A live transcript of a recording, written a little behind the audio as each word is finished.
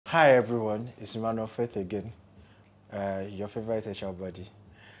Hi everyone, it's Emmanuel Faith again, your favorite HR buddy.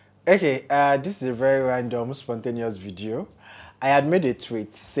 Okay, this is a very random, spontaneous video. I had made a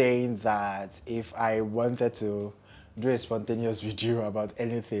tweet saying that if I wanted to do a spontaneous video about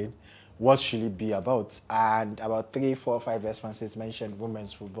anything, what should it be about? And about 3, 4, 5 responses mentioned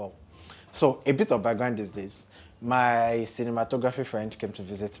women's football. So a bit of background is this. My cinematography friend came to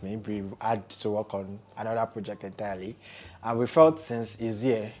visit me. We had to work on another project entirely. And we felt since he's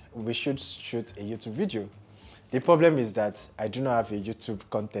here, we should shoot a YouTube video. The problem is that I do not have a YouTube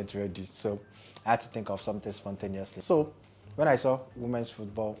content ready. So I had to think of something spontaneously. So when I saw women's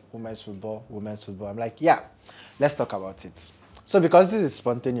football, I'm like, yeah, let's talk about it. So because this is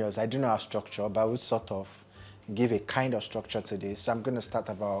spontaneous, I do not have structure, but I would sort of give a kind of structure to this. So I'm going to start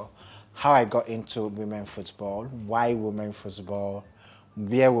about how I got into women's football, why women's football,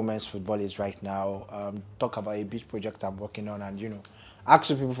 where women's football is right now, talk about a big project I'm working on, and ask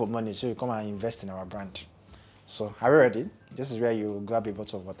people for money so you come and invest in our brand. So are you ready? This is where you grab a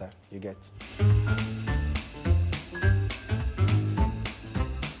bottle of water, you get.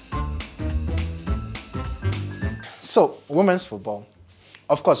 So women's football.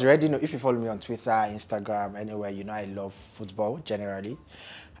 Of course, you already know, if you follow me on Twitter, Instagram, anywhere, you know I love football generally.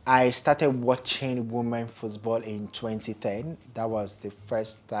 I started watching women's football in 2010. That was the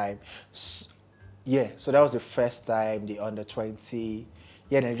first time. Yeah, so that was the first time the under-20,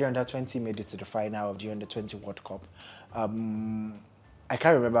 Nigeria under-20 made it to the final of the under-20 World Cup. I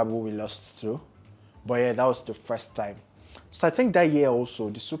can't remember who we lost to, but yeah, that was the first time. So I think that year also,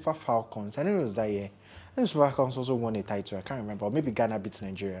 the Super Falcons, I think it was that year, I think Super Falcons also won a title, I can't remember, or maybe Ghana beat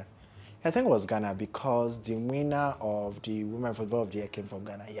Nigeria. I think it was Ghana because the winner of the Women Football of the Year came from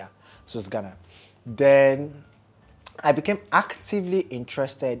Ghana, yeah, so it's Ghana. Then I became actively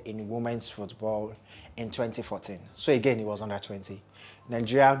interested in women's football in 2014. So again, it was under 20.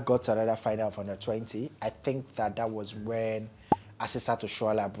 Nigeria got to another final of under 20. I think that was when Asisat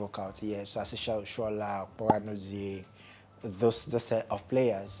Oshoala broke out, yeah, so Asisat Oshoala, Poranozie, those set of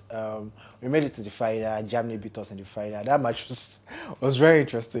players. We made it to the final. Germany beat us in the final. That match was very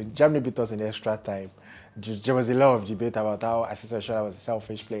interesting. Germany beat us in extra time. There was a lot of debate about how Asisat Oshoala was a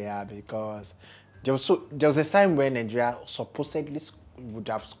selfish player because there was a time when Nigeria supposedly would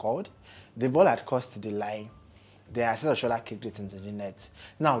have scored. The ball had crossed the line. The Asisat Oshoala kicked it into the net.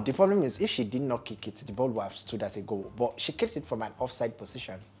 Now the problem is if she did not kick it, the ball would have stood as a goal. But she kicked it from an offside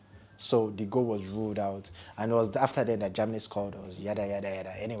position. So the goal was ruled out, and it was after then that Germany scored. It was yada yada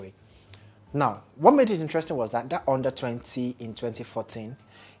yada. Anyway, now what made it interesting was that under 20 in 2014,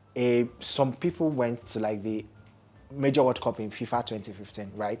 some people went to like the major World Cup in FIFA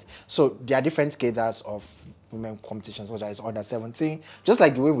 2015, right? So there are different cadres of women competitions, such as under 17, just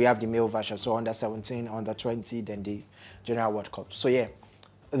like the way we have the male version. So under 17, under 20, then the General World Cup. So yeah.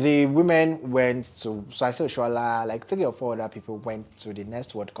 The women went to, so I saw Oshoala, like 3 or 4 other people went to the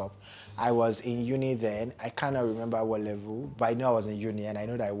next World Cup. I was in uni then. I cannot remember what level, but I know I was in uni and I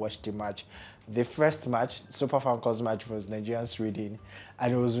know that I watched the match. The first match, Super Falcons match, was Nigeria-Sweden,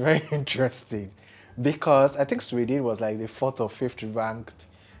 and it was very interesting because I think Sweden was like the 4th or 5th ranked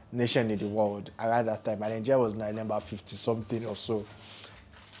nation in the world around that time, and Nigeria was like number 50 something or so.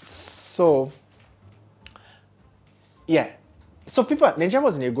 So, yeah. So Nigeria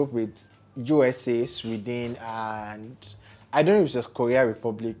was in a group with USA, Sweden, and I don't know if it was Korea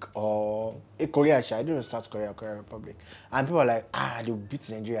Republic or Korea. I don't know South Korea or Korea Republic. And people are like, they'll beat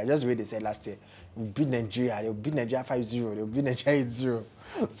Nigeria. Just the way they said last year. They'll beat Nigeria. They'll beat Nigeria 5-0. They'll beat Nigeria 8-0.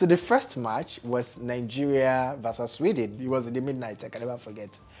 So the first match was Nigeria versus Sweden. It was in the midnight. I can never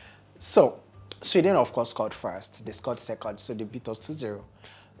forget. So Sweden, of course, scored first. They scored second. So they beat us 2-0.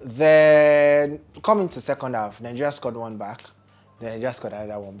 Then coming to second half, Nigeria scored one back. Then I just got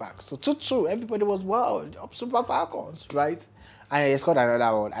another one back. So 2-2, everybody was wild, up Super Falcons, right? And they scored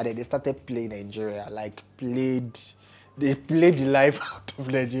another one, and then they started playing Nigeria, they played the life out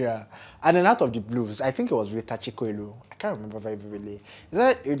of Nigeria. And then out of the blues, I think it was Rita Chikoilu. I can't remember very vividly. Is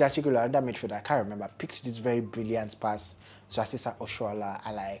that Rita Chikoilu, another midfielder? I can't remember. Picked this very brilliant pass to Asisat Oshoala,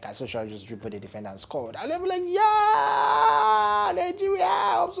 and Oshoala just dribbled the defender and scored. And they were like, yeah, Nigeria,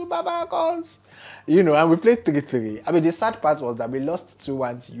 up Super Falcons. And we played 3-3. I mean, the sad part was that we lost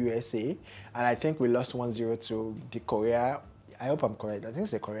 2-1 to USA, and I think we lost 1-0 to the Korea. I hope I'm correct. I think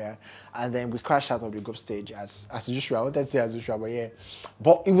it's a Korea. And then we crashed out of the group stage as usual. I wanted to say as usual, but yeah.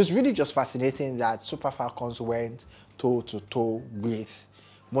 But it was really just fascinating that Super Falcons went toe-to-toe with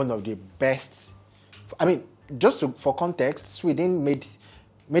one of the best. I mean, for context, Sweden made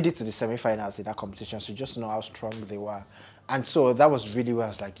it to the semi-finals in that competition, so just know how strong they were. And so that was really where I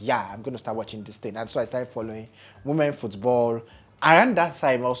was like, yeah, I'm going to start watching this thing. And so I started following women football Around that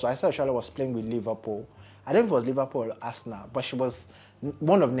time also, I saw Charlotte was playing with Liverpool. I don't know if it was Liverpool or Arsenal, but she was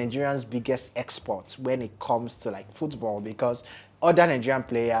one of Nigerians' biggest exports when it comes to like football, because other Nigerian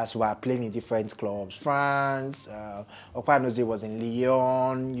players were playing in different clubs. France, Okwanoze was in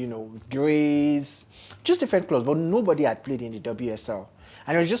Lyon, you know, Greece, just different clubs, but nobody had played in the WSL.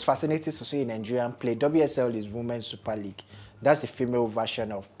 And it was just fascinating to see a Nigerian play. WSL is Women's Super League. That's the female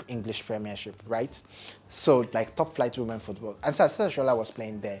version of English Premiership, right? So, like top flight women football. And so Shola was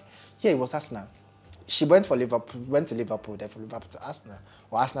playing there. Yeah, it was Arsenal. She went for Liverpool, went to Liverpool, then from Liverpool to Arsenal,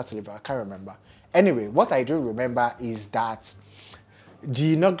 or Arsenal to Liverpool. I can't remember. Anyway, what I do remember is that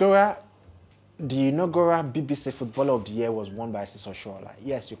the inaugural BBC Footballer of the Year was won by Sister Shola.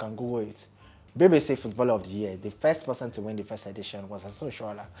 Yes, you can Google it. BBC Footballer of the Year, the first person to win the first edition was Sister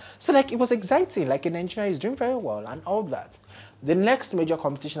Shola. So like it was exciting, like in Nigeria is doing very well and all that. The next major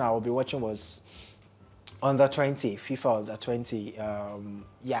competition I will be watching was under 20, FIFA under 20.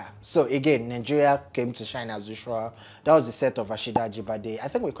 Yeah. So again, Nigeria came to shine as usual. That was the set of Rashida Jibade. I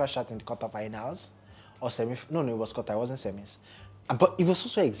think we crashed out in the quarterfinals or semi. No, it was quarter. It wasn't semis. But it was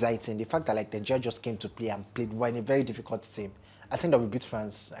also exciting. The fact that like Nigeria just came to play and played. We're in a very difficult team. I think that we beat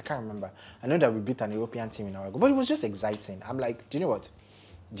France. I can't remember. I know that we beat an European team in our group, but it was just exciting. I'm like, do you know what?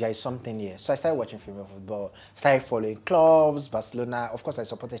 There is something here. So I started watching female football, started following clubs, Barcelona. Of course, I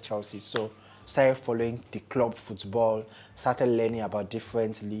supported Chelsea, so started following the club football, started learning about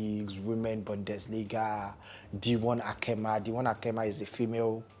different leagues, women Bundesliga, D1 Akema. D1 Akema is a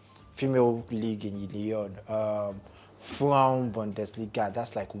female league in Lyon. Frauen Bundesliga,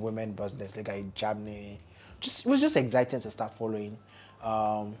 that's like women Bundesliga in Germany. It was just exciting to start following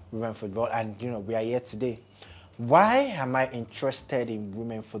women football, and you know we are here today. Why am I interested in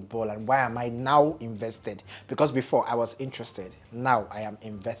women football, and why am I now invested? Because before I was interested, now I am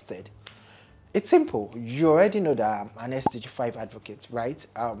invested. It's simple. You already know that I'm an SDG 5 advocate, right?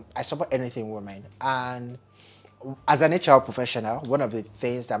 I support anything women, and as an HR professional, one of the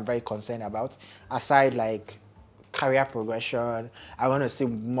things that I'm very concerned about, aside like career progression, I want to see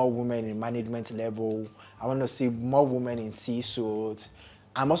more women in management level. I want to see more women in C-suite.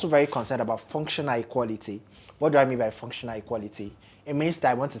 I'm also very concerned about functional equality. What do I mean by functional equality? It means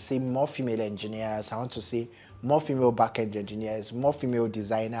that I want to see more female engineers. I want to see more female back-end engineers, more female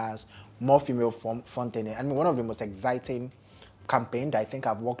designers, more female front-end. I mean, one of the most exciting campaign that I think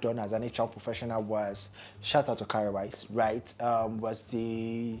I've worked on as an HR professional was, shout out to Carrie Rice, right? Was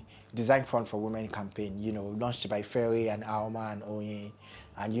the Design Front for Women campaign, you know, launched by Ferry and Alma and Oye,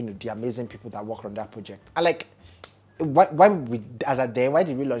 and you know, the amazing people that worked on that project. And like, why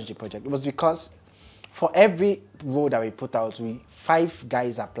did we launch the project? It was because for every role that we put out, 5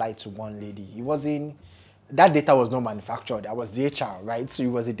 guys applied to 1 lady. It wasn't, that data was not manufactured, that was the HR, right? So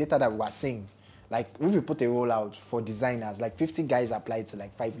it was the data that we were seeing. Like, if we put a roll out for designers, like 50 guys applied to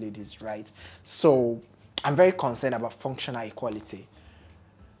like 5 ladies, right? So I'm very concerned about functional equality.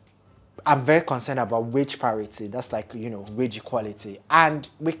 I'm very concerned about wage parity. That's like, you know, wage equality. And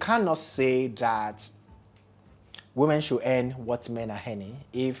we cannot say that women should earn what men are earning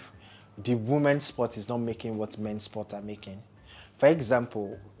if the women's sport is not making what men's sport are making. For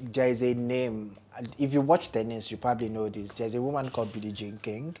example, there is a name, if you watch tennis, you probably know this. There's a woman called Billie Jean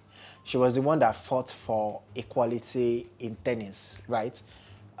King. She was the one that fought for equality in tennis, right?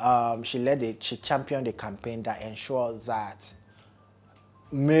 She championed a campaign that ensured that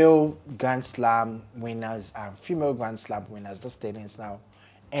male Grand Slam winners and female Grand Slam winners, those tennis now,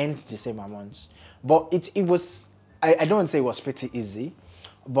 earned the same amount. But it was, I don't want to say it was pretty easy,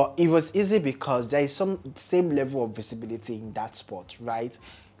 but it was easy because there is some same level of visibility in that sport, right?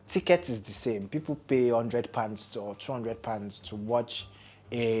 Ticket is the same. People pay £100 or £200 to watch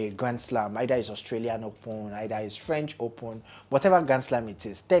a Grand Slam. Either it's Australian Open, either it's French Open, whatever Grand Slam it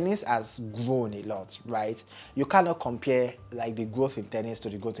is. Tennis has grown a lot, right? You cannot compare like the growth in tennis to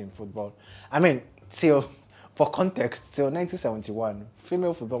the growth in football. I mean, for context, till 1971,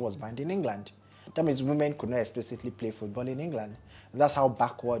 female football was banned in England. That means women could not explicitly play football in England. That's how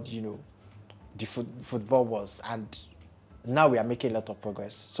backward, you know, the football was. And now we are making a lot of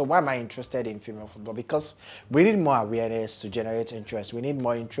progress. So why am I interested in female football? Because we need more awareness to generate interest. We need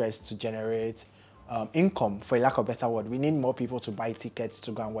more interest to generate income, for a lack of a better word. We need more people to buy tickets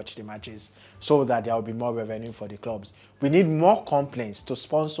to go and watch the matches so that there will be more revenue for the clubs. We need more complaints to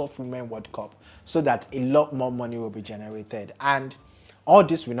sponsor Women World Cup so that a lot more money will be generated. And all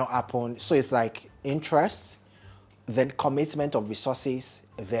this will not happen. So it's like interest, then commitment of resources,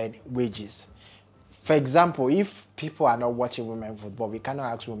 then wages. For example, if people are not watching women football, we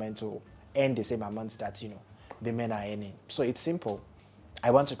cannot ask women to earn the same amount that, you know, the men are earning. So it's simple.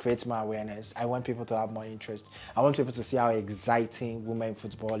 I want to create more awareness. I want people to have more interest. I want people to see how exciting women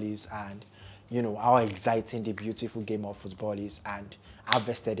football is, and how exciting the beautiful game of football is, and have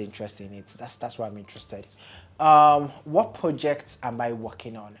vested interest in it. That's why I'm interested. What projects am I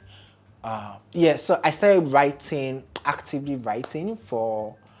working on? Yeah, so I started actively writing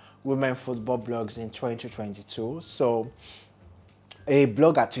for women football blogs in 2022. So a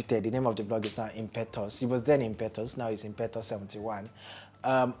blog I tweeted, the name of the blog is now Impetus. It was then Impetus, now it's Impetus 71.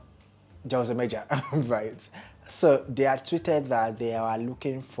 There was a major, right? So they had tweeted that they are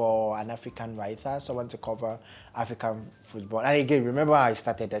looking for an African writer, someone to cover African football. And again, remember how I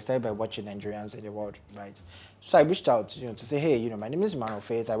started by watching Nigerians in the world, right? So I reached out, to say, hey, my name is Man of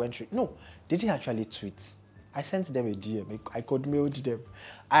Faith. I went through. No, they didn't actually tweet. I sent them a DM. I could mail them.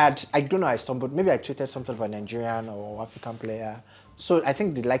 I don't know, I stumbled. Maybe I tweeted something for a Nigerian or African player. So I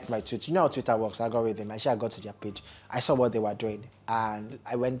think they liked my tweet. You know how Twitter works. I got with them. Actually, I got to their page. I saw what they were doing. And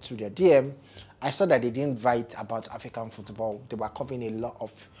I went to their DM. I saw that they didn't write about African football. They were covering a lot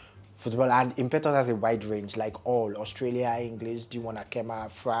of football. And Impetus has a wide range, like all Australia, English, D1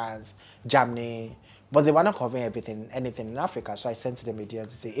 Akema, France, Germany. But they were not covering anything in Africa. So I sent them a DM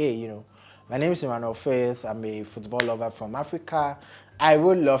to say, hey, my name is Emmanuel Faith. I'm a football lover from Africa. I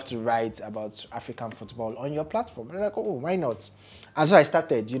would love to write about African football on your platform. And they're like, oh, why not? And so I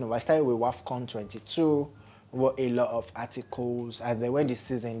started, I started with WAFCON 22, wrote a lot of articles. And then when the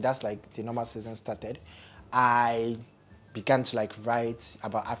season, that's like the normal season started, I began to write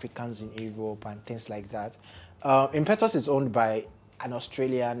about Africans in Europe and things like that. Impetus is owned by an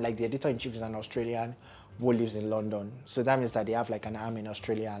Australian, the editor-in-chief is an Australian who lives in London. So that means that they have an arm in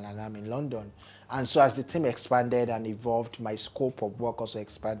Australia and an arm in London. And so as the team expanded and evolved, my scope of work also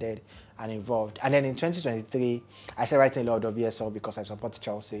expanded and evolved. And then in 2023, I started writing a lot of WSL because I support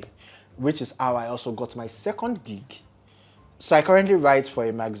Chelsea, which is how I also got my second gig. So I currently write for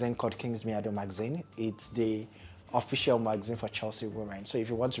a magazine called Kings Miado Magazine. It's the official magazine for Chelsea women. So if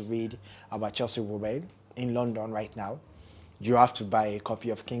you want to read about Chelsea women in London right now, you have to buy a copy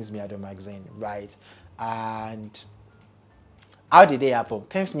of Kings Miado Magazine, right? And how did they happen?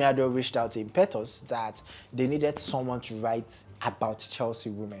 Kings Miado reached out to Impetus that they needed someone to write about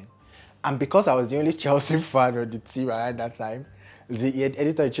Chelsea women. And because I was the only Chelsea fan on the team around that time, the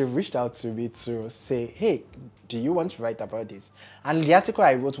editor-in-chief reached out to me to say, hey, do you want to write about this? And the article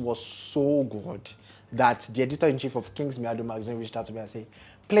I wrote was so good that the editor-in-chief of Kings Miado Magazine reached out to me and said,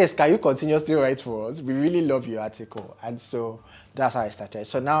 please, can you continuously write for us? We really love your article. And so that's how I started.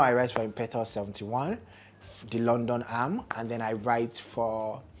 So now I write for Impetus 71, the London arm, and then I write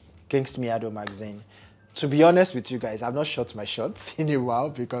for Kings Miado Magazine. To be honest with you guys, I've not shot my shots in a while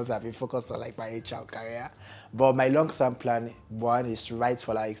because I've been focused on my HR career. But my long-term plan, one, is to write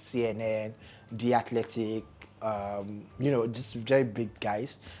for CNN, The Athletic, just very big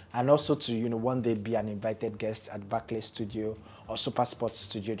guys, and also to one day be an invited guest at Barclays Studio or Super Sports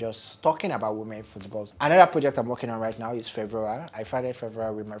Studio, just talking about women football. Another project I'm working on right now is February. I started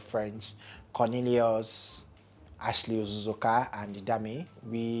February with my friends Cornelius, Ashley Ozuzoka, and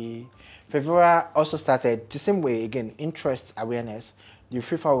Dami. February also started the same way, again, interest, awareness. The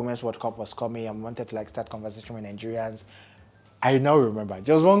FIFA Women's World Cup was coming and we wanted to start conversation with Nigerians. I now remember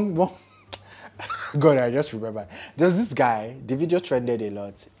just one God, I just remember. There's this guy, the video trended a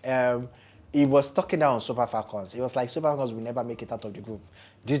lot. He was talking down on Super Falcons. He was like, Super Falcons will never make it out of the group.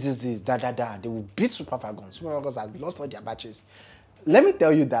 This, da. They will beat Super Falcons. Super Falcons have lost all their matches. Let me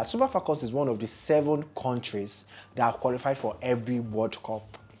tell you that Super Falcons is one of the 7 countries that have qualified for every World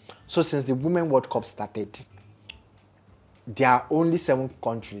Cup. So since the Women World Cup started, there are only 7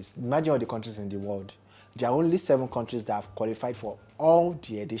 countries. Imagine all the countries in the world. There are only 7 countries that have qualified for all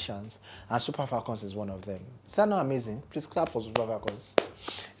the editions, and Super Falcons is one of them. Is that not amazing? Please clap for Super Falcons.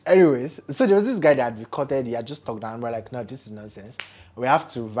 Anyways, so there was this guy that had recorded, he had just talked down, we're like, no, this is nonsense. We have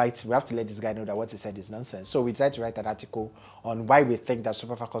to let this guy know that what he said is nonsense. So we decided to write an article on why we think that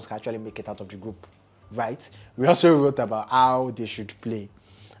Super Falcons can actually make it out of the group, right? We also wrote about how they should play.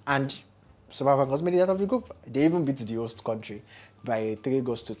 And Super Falcons made it out of the group. They even beat the host country by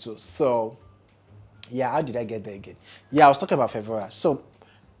 3-2. So, yeah, how did I get there again? Yeah, I was talking about February. So,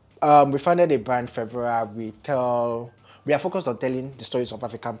 we founded a brand, February. We are focused on telling the stories of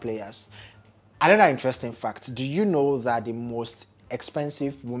African players. Another interesting fact, do you know that the most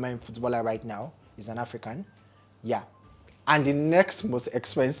expensive women footballer right now is an African? Yeah. And the next most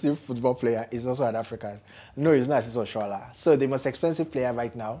expensive football player is also an African. No, it's not Assis Oshoala. So the most expensive player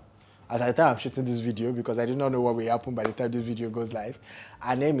right now, as at the time I'm shooting this video, because I do not know what will happen by the time this video goes live,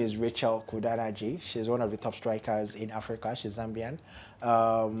 her name is Rachel Kudanaji. She's one of the top strikers in Africa. She's Zambian.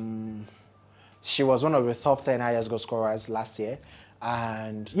 She was one of the top 10 highest goal scorers last year.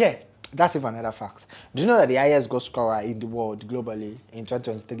 And yeah, that's even another fact. Do you know that the highest goal scorer in the world globally in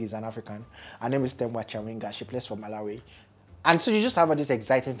 2023 is an African? Her name is Temwa Chawinga. She plays for Malawi. And so you just have all these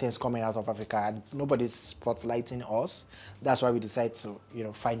exciting things coming out of Africa, and nobody's spotlighting us. That's why we decide to,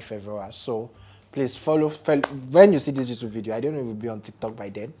 find February. So please follow. When you see this YouTube video, I don't know if we'll be on TikTok by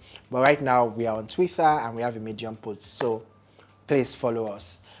then, but right now we are on Twitter and we have a Medium post. So please follow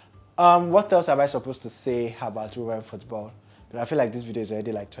us. What else am I supposed to say about women football? But I feel like this video is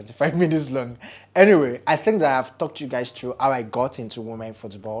already like 25 minutes long. Anyway, I think that I've talked to you guys through how I got into women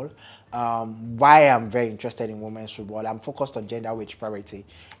football, why I'm very interested in women's football. I'm focused on gender wage parity.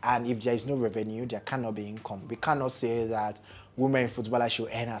 And if there is no revenue, there cannot be income. We cannot say that women footballers should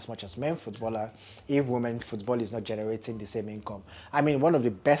earn as much as men footballer if women football is not generating the same income. I mean, one of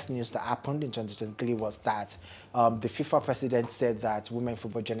the best news that happened in 2023 was that the FIFA president said that women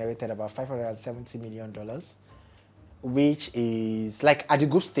football generated about $570 million, which is like at the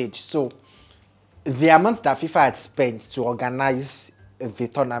group stage. So the amount that FIFA had spent to organize the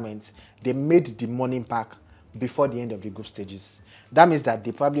tournament, they made the money back before the end of the group stages. That means that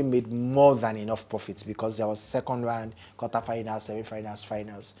they probably made more than enough profits because there was second round, quarterfinals, semi-finals,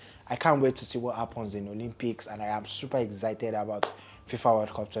 finals. I can't wait to see what happens in Olympics, and I am super excited about FIFA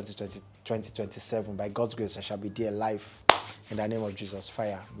World Cup 2027. By God's grace, I shall be there live. In the name of Jesus,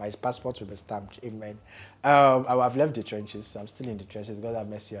 fire. My passport will be stamped. Amen. I've left the trenches. So I'm still in the trenches. God have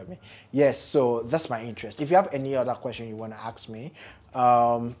mercy on me. Yes, so that's my interest. If you have any other question you want to ask me,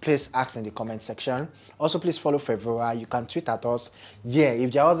 please ask in the comment section. Also, please follow February. You can tweet at us. Yeah,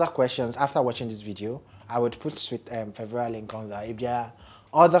 if there are other questions after watching this video, I would put February link on there. If there are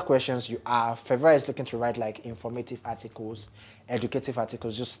other questions you have, February is looking to write like informative articles, educative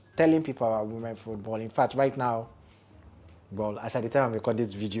articles, just telling people about women football. In fact, right now, well, as at the time I record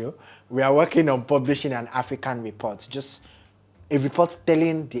this video, we are working on publishing an African report, just a report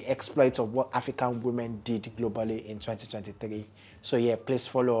telling the exploits of what African women did globally in 2023. So yeah, please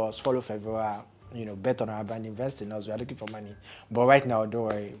follow us, follow February, bet on our brand, invest in us. We are looking for money. But right now, don't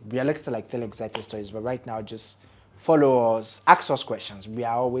worry. We are looking to like tell exciting stories, but right now just follow us, ask us questions. We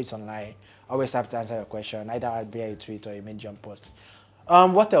are always online, always have to answer your question, either via a tweet or a Medium post.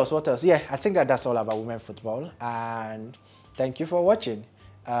 What else? Yeah, I think that's all about women football, and thank you for watching.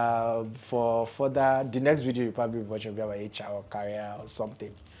 For further, the next video you'll probably be watching will be about HR or career or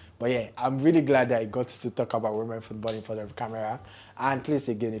something. But yeah, I'm really glad that I got to talk about women football in front of the camera. And please,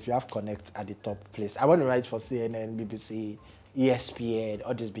 again, if you have Connect at the top, please. I want to write for CNN, BBC, ESPN,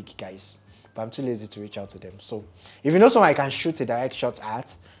 all these big guys. But I'm too lazy to reach out to them. So if you know someone I can shoot a direct shot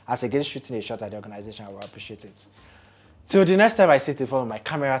at, as against shooting a shot at the organization, I will appreciate it. Till the next time I sit in front of my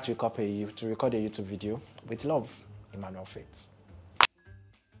camera to record a YouTube video, with love, Emmanuel Faith.